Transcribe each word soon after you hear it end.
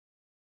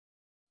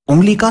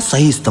उंगली का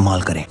सही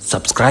इस्तेमाल करें।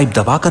 सब्सक्राइब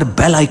दबाकर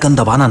बेल आइकन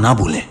दबाना ना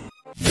भूलें।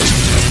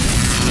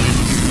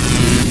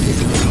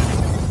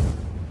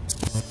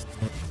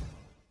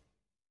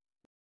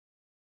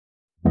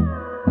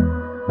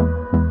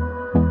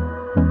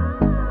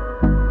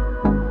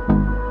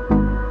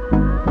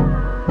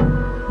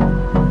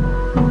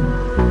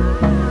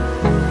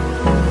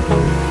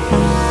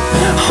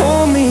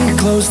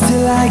 Close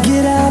till I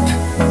get up.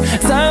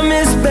 Time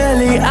is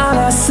barely on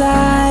our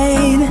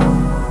side.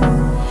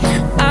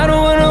 I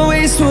don't wanna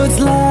waste what's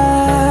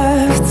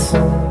left.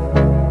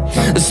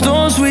 The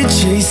storms we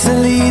chase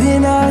are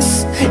leading us,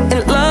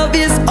 and love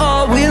is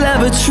all we'll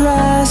ever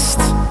trust.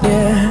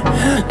 Yeah,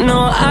 no,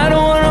 I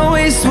don't wanna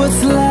waste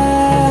what's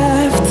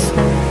left.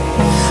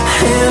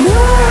 And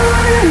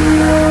on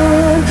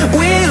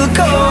we'll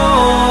go,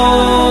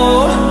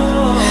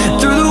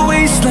 through the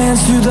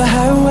wastelands, through the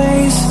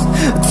highways,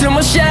 till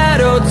my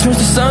shadow turns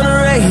to sun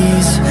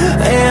rays.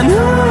 And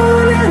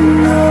on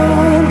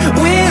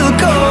we'll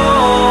go,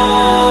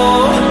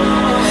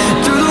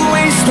 through the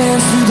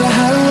wastelands, through the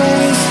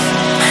highways.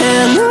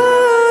 And on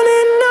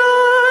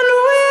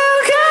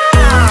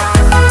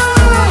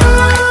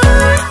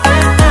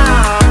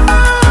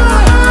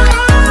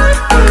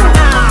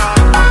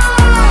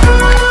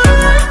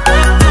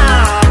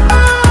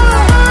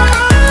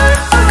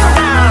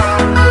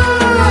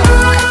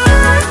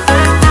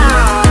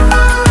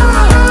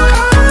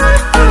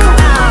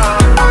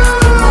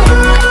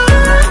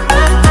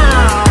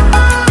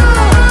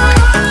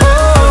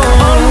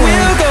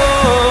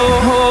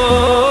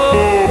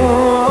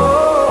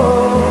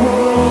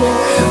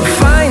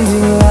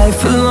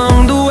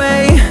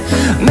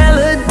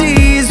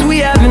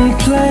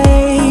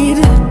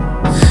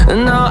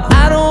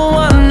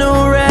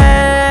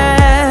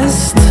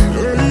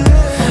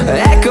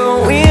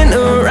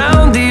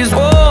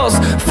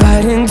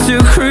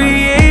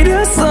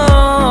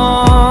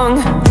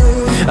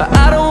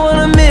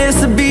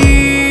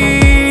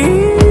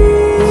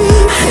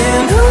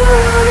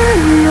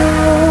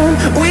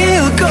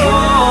we'll go.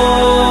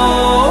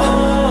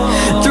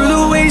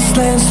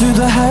 Through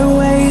the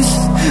highways,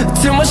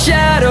 till my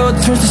shadow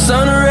turns to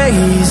sun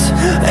rays.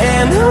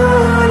 And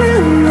on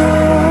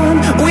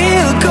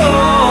we'll go,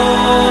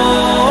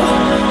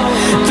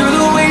 through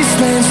the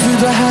wastelands, through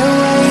the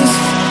highways.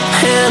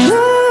 And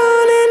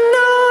on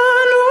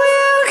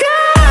we'll go.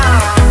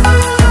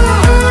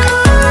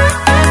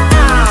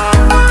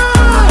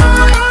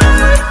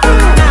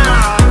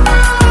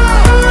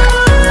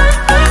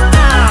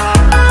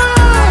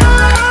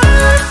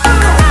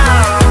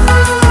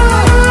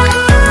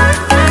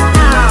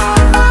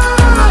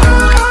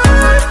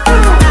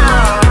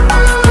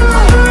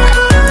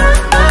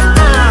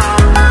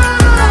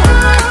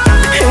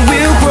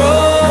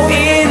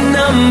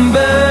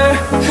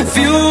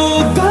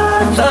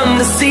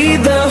 See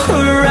the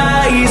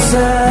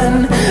horizon,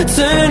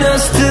 turn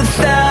us to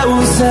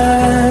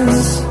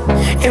thousands,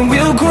 and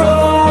we'll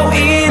grow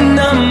in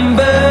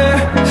number,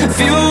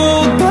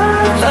 fueled by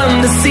them.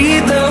 To see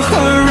the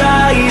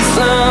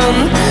horizon,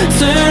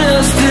 turn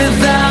us to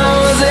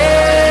thousands,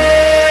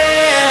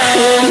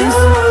 and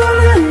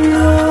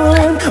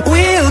on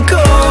we'll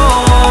go,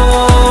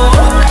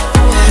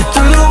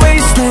 through the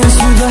wastelands,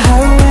 through the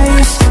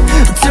highways,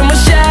 till my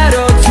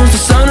shadow turns to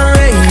sun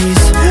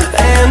rays.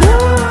 And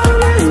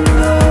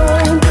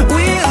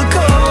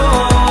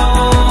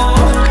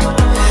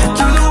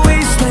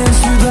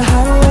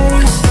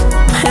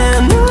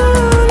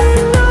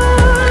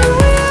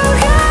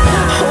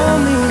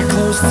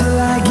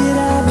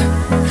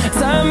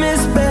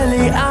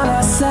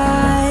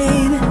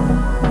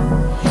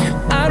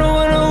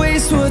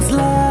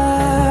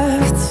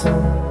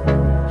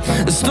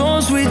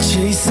we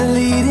chase are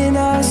leading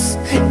us,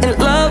 and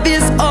love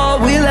is all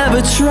we'll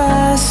ever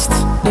trust.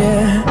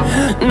 Yeah,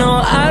 no,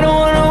 I don't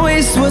wanna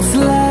waste what's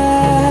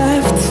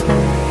left.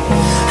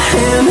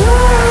 And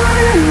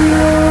on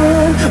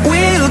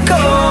we'll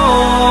go,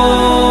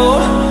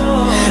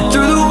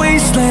 through the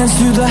wastelands,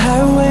 through the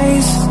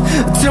highways,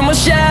 till my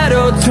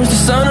shadow turns to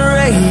sun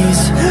rays.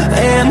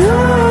 And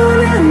on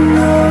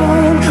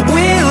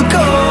we'll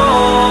go,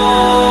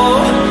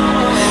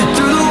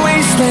 through the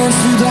wastelands,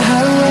 through the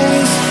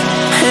highways.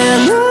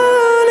 And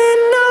on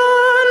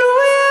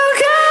we'll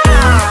go.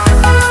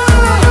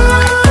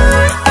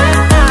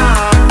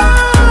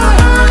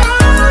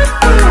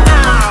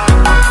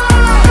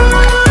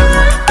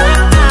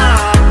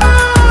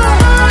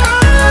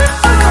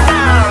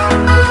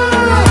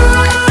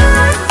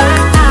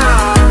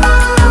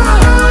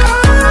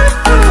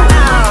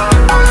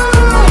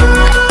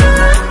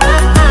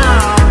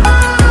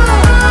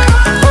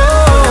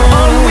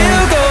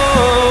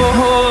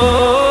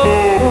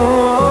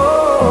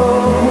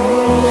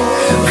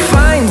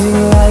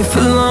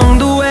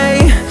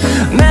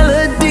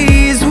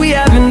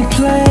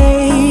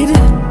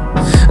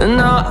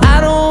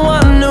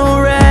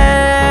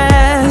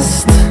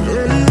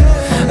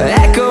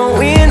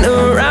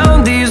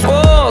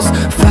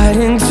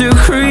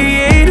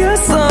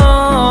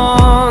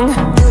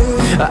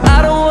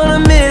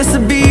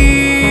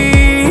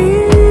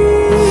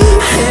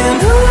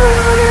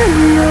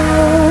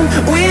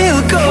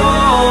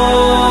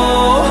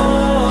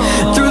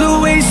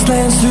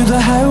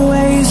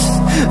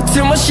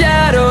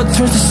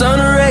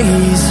 sun